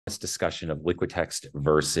this discussion of LiquidText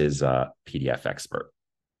versus PDF Expert.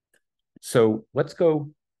 So let's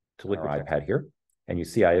go to LiquidText iPad here. And you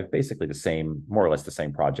see I have basically the same, more or less the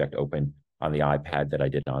same project open on the iPad that I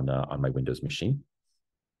did on my Windows machine.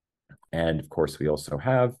 And of course, we also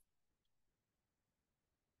have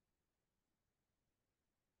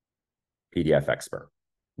PDF Expert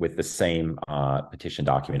with the same petition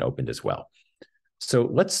document opened as well. So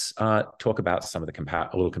let's talk about some of the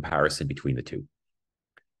a little comparison between the two.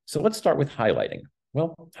 So let's start with highlighting.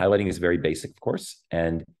 Well, highlighting is very basic, of course,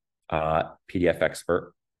 and PDF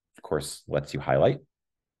Expert, of course, lets you highlight.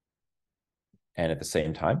 And at the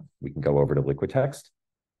same time, we can go over to LiquidText.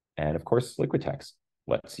 And of course, LiquidText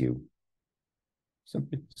lets you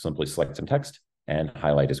simply select some text and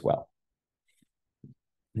highlight as well.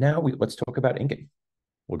 Now let's talk about inking.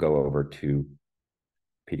 We'll go over to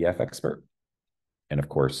PDF Expert. And of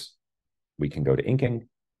course, we can go to inking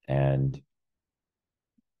and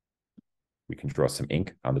we can draw some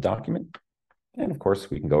ink on the document. And of course,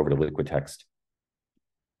 we can go over to LiquidText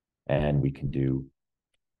and we can do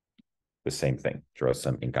the same thing, draw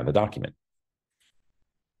some ink on the document.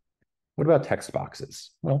 What about text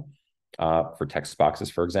boxes? Well, for text boxes,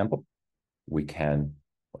 for example, we can,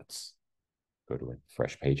 let's go to a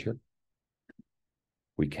fresh page here.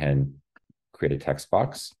 We can create a text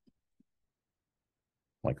box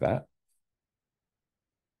like that.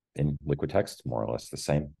 In LiquidText, more or less the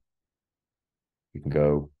same. You can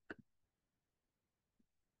go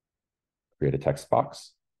create a text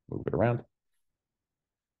box, move it around.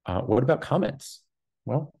 What about comments?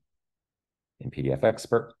 Well, in PDF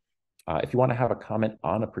Expert, if you want to have a comment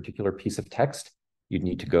on a particular piece of text, you'd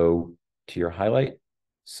need to go to your highlight,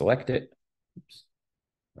 select it. Oops.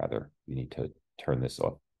 Rather, you need to turn this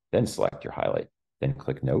off, then select your highlight, then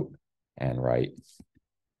click Note and write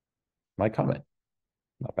my comment.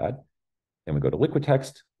 Not bad. Then we go to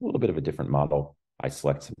LiquidText, a little bit of a different model. I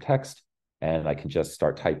select some text and I can just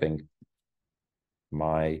start typing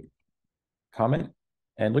my comment.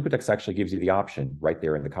 And LiquidText actually gives you the option right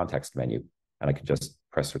there in the context menu. And I can just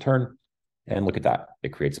press return and look at that. It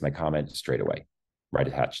creates my comment straight away, right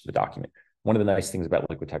attached to the document. One of the nice things about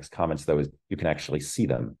LiquidText comments, though, is you can actually see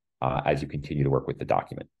them as you continue to work with the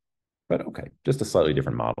document. But okay, just a slightly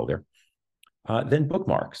different model there. Then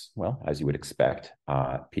bookmarks. Well, as you would expect,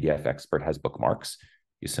 PDF Expert has bookmarks.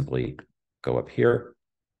 You simply go up here,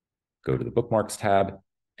 go to the bookmarks tab,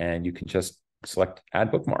 and you can just select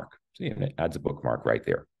add bookmark. So it adds a bookmark right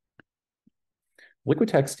there.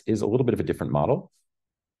 LiquidText is a little bit of a different model.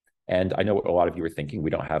 And I know what a lot of you are thinking,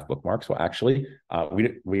 we don't have bookmarks. Well, actually,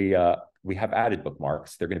 we have added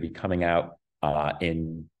bookmarks. They're going to be coming out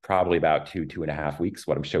in probably about 2.5 weeks.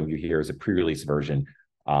 What I'm showing you here is a pre-release version.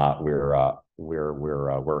 We're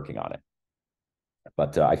working on it.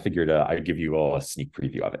 But I figured I'd give you all a sneak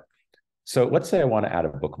preview of it. So let's say I want to add a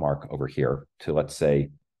bookmark over here to, let's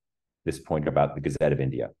say, this point about the Gazette of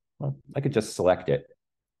India. Well, I could just select it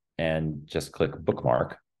and just click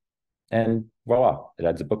bookmark. And voila, it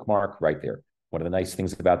adds a bookmark right there. One of the nice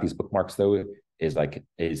things about these bookmarks, though, is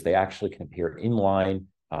they actually can appear in line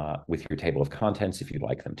with your table of contents if you'd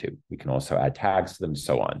like them to. We can also add tags to them,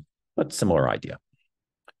 so on. But similar idea.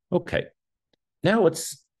 Okay, now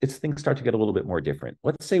things start to get a little bit more different.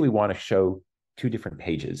 Let's say we want to show 2 different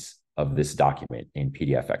pages of this document in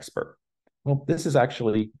PDF Expert. Well, this is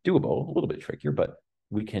actually doable, a little bit trickier, but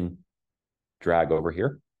we can drag over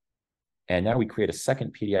here. And now we create a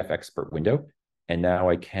second PDF Expert window. And now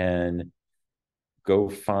I can go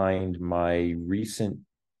find my recent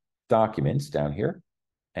documents down here.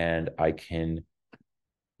 And I can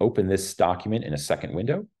open this document in a second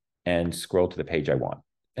window and scroll to the page I want.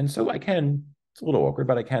 And so I can, it's a little awkward,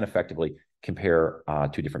 but I can effectively compare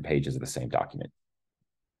 2 different pages of the same document.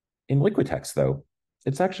 In LiquidText, though,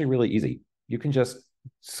 it's actually really easy. You can just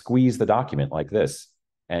squeeze the document like this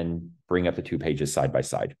and bring up the 2 pages side by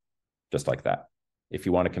side, just like that. If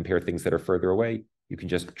you want to compare things that are further away, you can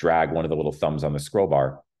just drag one of the little thumbs on the scroll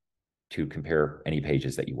bar to compare any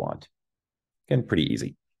pages that you want. Again, pretty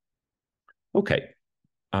easy. Okay.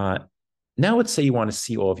 Now let's say you want to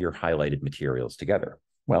see all of your highlighted materials together.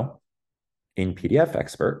 Well, in PDF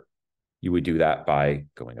Expert, you would do that by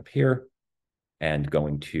going up here and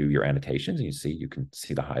going to your annotations. And you can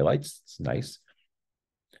see the highlights. It's nice.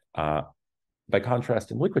 By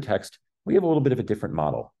contrast, in LiquidText, we have a little bit of a different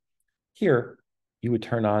model. Here, you would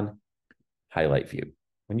turn on highlight view.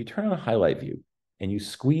 When you turn on a highlight view and you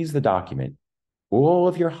squeeze the document, all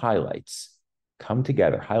of your highlights come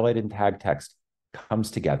together. Highlighted and tag text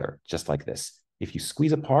comes together just like this. If you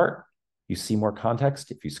squeeze apart, you see more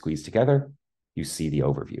context. If you squeeze together, you see the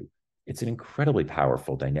overview. It's an incredibly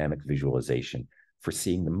powerful dynamic visualization for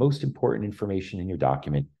seeing the most important information in your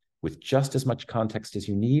document with just as much context as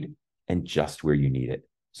you need and just where you need it.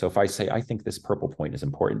 So if I say, I think this purple point is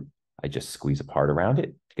important, I just squeeze a part around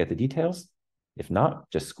it to get the details. If not,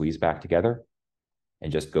 just squeeze back together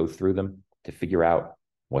and just go through them to figure out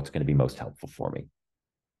what's going to be most helpful for me.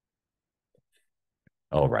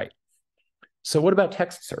 All right. So what about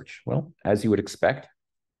text search? Well, as you would expect,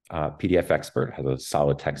 PDF Expert has a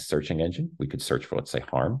solid text searching engine. We could search for, let's say,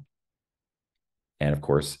 harm. And of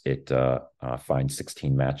course, it finds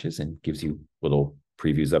 16 matches and gives you little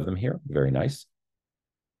previews of them here. Very nice.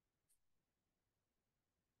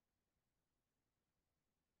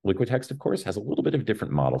 LiquidText, of course, has a little bit of a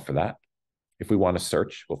different model for that. If we want to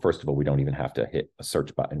search, well, first of all, we don't even have to hit a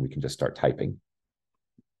search button. We can just start typing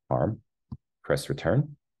harm, press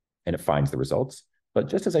return, and it finds the results. But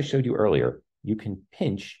just as I showed you earlier, you can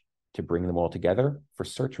pinch to bring them all together for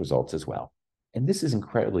search results as well. And this is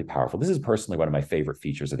incredibly powerful. This is personally one of my favorite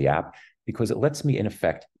features of the app because it lets me, in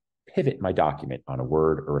effect, pivot my document on a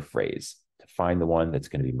word or a phrase to find the one that's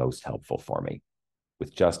going to be most helpful for me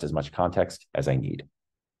with just as much context as I need.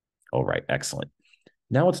 All right, excellent.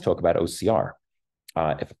 Now let's talk about OCR.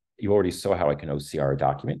 If you already saw how I can OCR a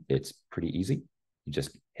document, it's pretty easy. You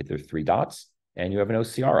just hit the 3 dots and you have an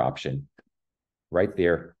OCR option right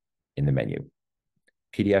there in the menu.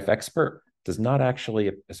 PDF Expert does not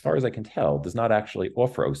actually, as far as I can tell, does not actually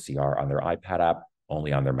offer OCR on their iPad app,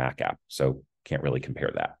 only on their Mac app. So can't really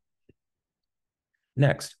compare that.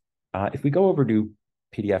 Next, if we go over to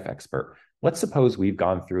PDF Expert, let's suppose we've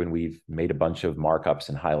gone through and we've made a bunch of markups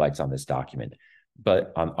and highlights on this document,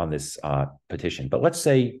 but on this petition. But let's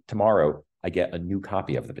say tomorrow I get a new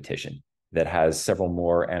copy of the petition that has several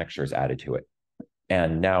more annexures added to it.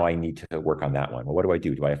 And now I need to work on that one. Well, what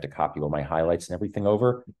do? Do I have to copy all my highlights and everything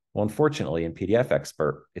over? Well, unfortunately, in PDF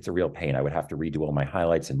Expert, it's a real pain. I would have to redo all my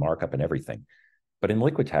highlights and markup and everything. But in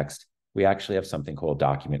LiquidText, we actually have something called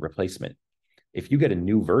document replacement. If you get a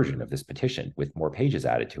new version of this petition with more pages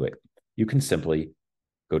added to it, you can simply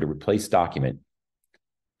go to Replace Document,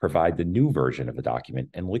 provide the new version of the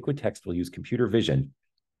document, and LiquidText will use computer vision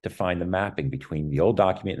to find the mapping between the old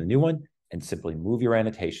document and the new one, and simply move your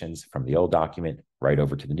annotations from the old document right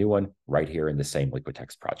over to the new one, right here in the same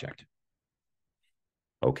LiquidText project.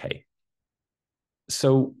 Okay.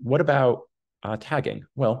 So what about tagging?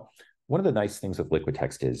 Well, one of the nice things with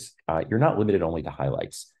LiquidText is you're not limited only to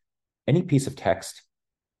highlights. Any piece of text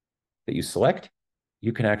that you select,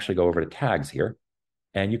 you can actually go over to tags here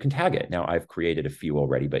and you can tag it. Now, I've created a few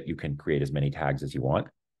already, but you can create as many tags as you want.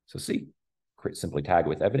 So see, simply tag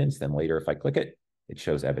with evidence. Then later, if I click it, it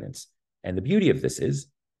shows evidence. And the beauty of this is,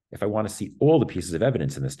 if I want to see all the pieces of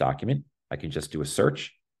evidence in this document, I can just do a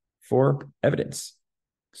search for evidence.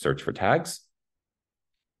 Search for tags.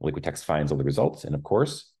 LiquidText finds all the results. And of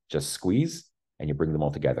course, just squeeze and you bring them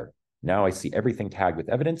all together. Now I see everything tagged with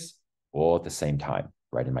evidence all at the same time,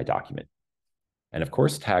 right in my document. And of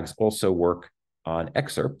course, tags also work on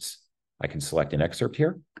excerpts. I can select an excerpt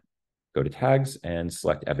here, go to tags and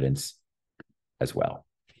select evidence as well.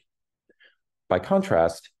 By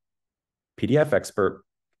contrast, PDF Expert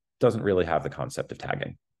doesn't really have the concept of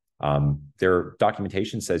tagging. Their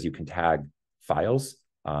documentation says you can tag files,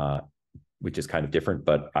 which is kind of different,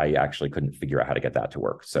 but I actually couldn't figure out how to get that to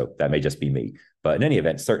work. So that may just be me. But in any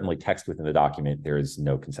event, certainly text within the document, there is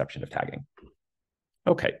no conception of tagging.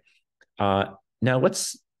 Okay. Now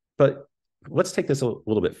let's take this a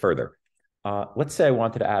little bit further. Let's say I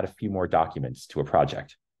wanted to add a few more documents to a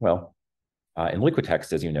project. Well, in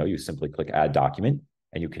LiquidText, as you know, you simply click Add Document,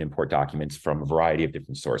 and you can import documents from a variety of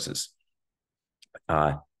different sources.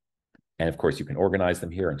 And of course, you can organize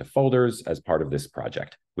them here into folders as part of this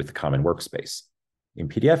project with the common workspace. In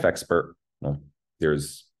PDF Expert, well,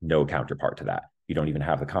 there's no counterpart to that. You don't even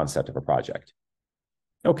have the concept of a project.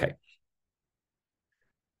 Okay.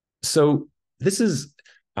 So this is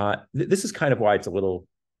kind of why it's a little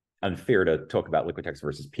unfair to talk about LiquidText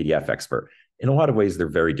versus PDF Expert. In a lot of ways, they're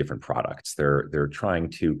very different products. They're trying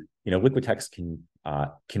to, LiquidText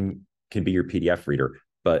can be your PDF reader,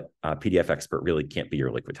 but PDF Expert really can't be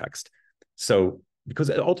your LiquidText. So, because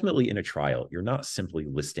ultimately in a trial, you're not simply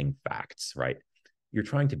listing facts, right? You're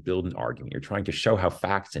trying to build an argument. You're trying to show how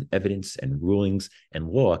facts and evidence and rulings and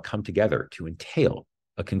law come together to entail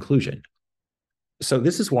a conclusion. So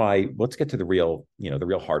this is why, let's get to the real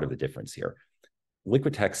heart of the difference here.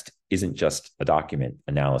 LiquidText isn't just a document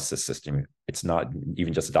analysis system. It's not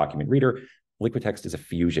even just a document reader. LiquidText is a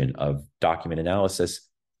fusion of document analysis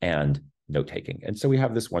and note-taking. And so we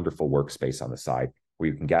have this wonderful workspace on the side where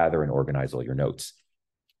you can gather and organize all your notes.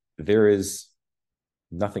 There is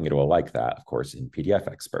nothing at all like that, of course, in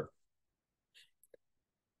PDF Expert.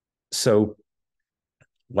 So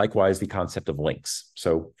Likewise, the concept of links.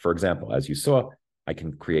 So for example, as you saw, I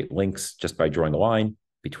can create links just by drawing a line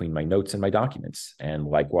between my notes and my documents, and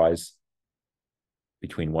likewise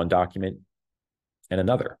between one document and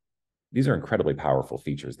another. These are incredibly powerful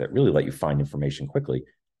features that really let you find information quickly,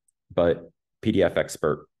 but PDF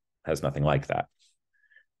Expert has nothing like that.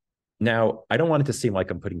 Now, I don't want it to seem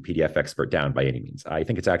like I'm putting PDF Expert down by any means. I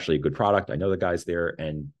think it's actually a good product. I know the guys there,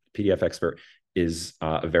 and PDF Expert is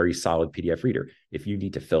a very solid PDF reader. If you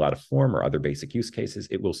need to fill out a form or other basic use cases,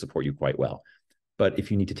 it will support you quite well. But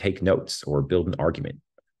if you need to take notes or build an argument,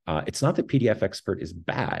 it's not that PDF Expert is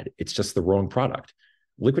bad. It's just the wrong product.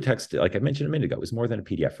 LiquidText, like I mentioned a minute ago, is more than a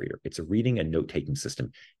PDF reader. It's a reading and note-taking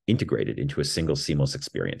system integrated into a single seamless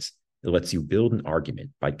experience. It lets you build an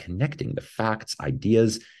argument by connecting the facts,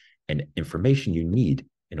 ideas, and information you need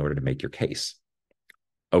in order to make your case.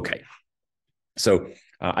 Okay, so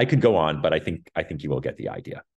I could go on, but I think you will get the idea.